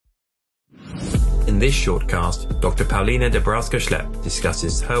In this shortcast, Dr. Paulina Dabrowska-Schlepp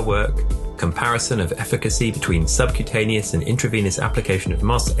discusses her work, comparison of efficacy between subcutaneous and intravenous application of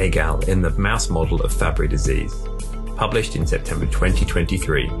moss-aGal in the mouse model of Fabry disease, published in September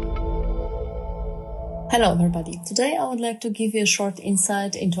 2023. Hello everybody. Today I would like to give you a short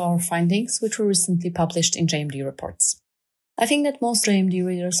insight into our findings, which were recently published in JMD reports. I think that most JMD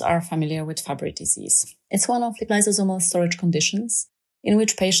readers are familiar with Fabry disease. It's one of the lysosomal storage conditions in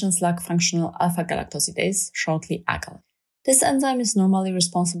which patients lack functional alpha-galactosidase, shortly aGal. This enzyme is normally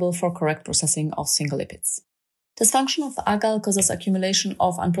responsible for correct processing of single lipids. Dysfunction of aGal causes accumulation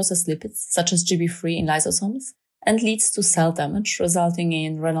of unprocessed lipids, such as GB3 in lysosomes, and leads to cell damage, resulting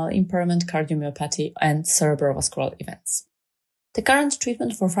in renal impairment, cardiomyopathy, and cerebrovascular events. The current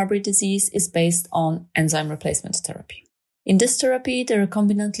treatment for Fabry disease is based on enzyme replacement therapy. In this therapy, the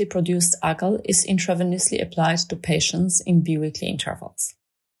recombinantly produced aGal is intravenously applied to patients in biweekly intervals.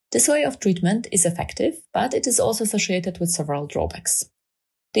 This way of treatment is effective, but it is also associated with several drawbacks.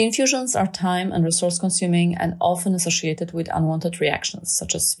 The infusions are time and resource consuming and often associated with unwanted reactions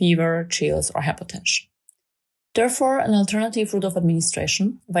such as fever, chills, or hypotension. Therefore, an alternative route of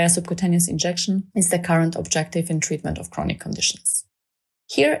administration via subcutaneous injection is the current objective in treatment of chronic conditions.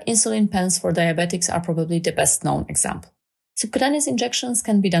 Here, insulin pens for diabetics are probably the best known example. Subcutaneous injections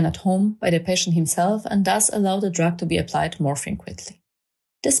can be done at home by the patient himself and thus allow the drug to be applied more frequently.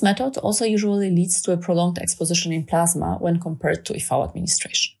 This method also usually leads to a prolonged exposition in plasma when compared to IV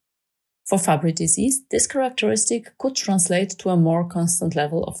administration. For Fabry disease, this characteristic could translate to a more constant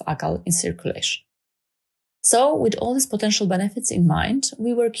level of aGal in circulation. So, with all these potential benefits in mind,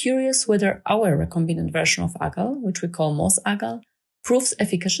 we were curious whether our recombinant version of aGal, which we call moss-aGal, proves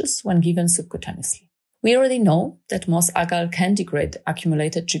efficacious when given subcutaneously. We already know that moss-aGal can degrade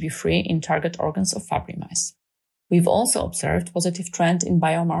accumulated GB3 in target organs of Fabry mice. We've also observed positive trend in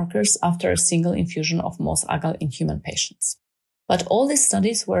biomarkers after a single infusion of moss-aGal in human patients. But all these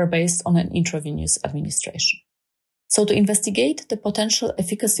studies were based on an intravenous administration. So to investigate the potential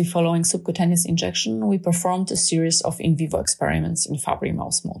efficacy following subcutaneous injection, we performed a series of in vivo experiments in Fabry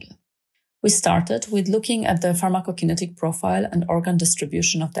mouse model. We started with looking at the pharmacokinetic profile and organ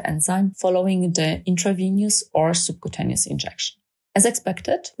distribution of the enzyme following the intravenous or subcutaneous injection. As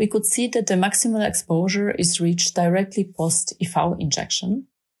expected, we could see that the maximal exposure is reached directly post-IV injection.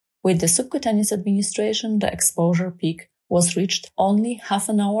 With the subcutaneous administration, the exposure peak was reached only half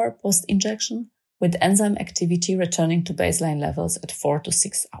an hour post-injection, with enzyme activity returning to baseline levels at 4 to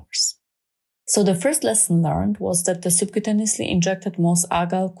 6 hours. So the first lesson learned was that the subcutaneously injected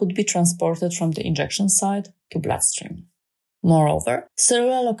moss-aGal could be transported from the injection site to bloodstream. Moreover,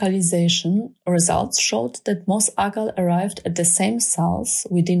 cellular localization results showed that moss-aGal arrived at the same cells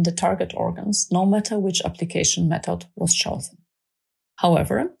within the target organs, no matter which application method was chosen.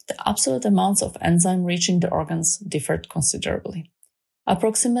 However, the absolute amounts of enzyme reaching the organs differed considerably.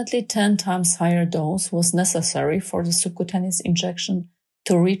 Approximately 10 times higher dose was necessary for the subcutaneous injection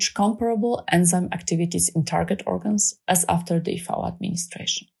to reach comparable enzyme activities in target organs as after the IV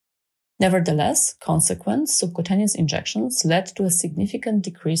administration. Nevertheless, consequent subcutaneous injections led to a significant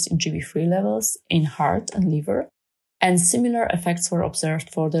decrease in GB3 levels in heart and liver, and similar effects were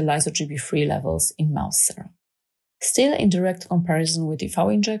observed for the lyso-GB3 levels in mouse serum. Still, in direct comparison with IV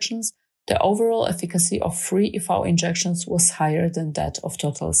injections, the overall efficacy of 3 IV injections was higher than that of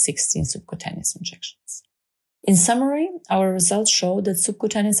total 16 subcutaneous injections. In summary, our results show that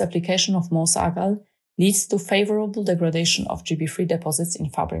subcutaneous application of moss-aGal leads to favorable degradation of GB3 deposits in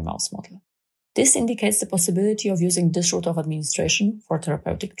Fabry mouse model. This indicates the possibility of using this route of administration for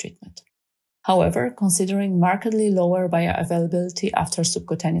therapeutic treatment. However, considering markedly lower bioavailability after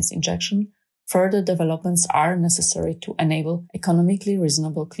subcutaneous injection, further developments are necessary to enable economically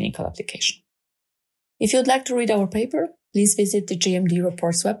reasonable clinical application. If you'd like to read our paper, please visit the JMD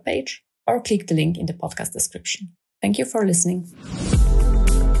reports webpage or click the link in the podcast description. Thank you for listening.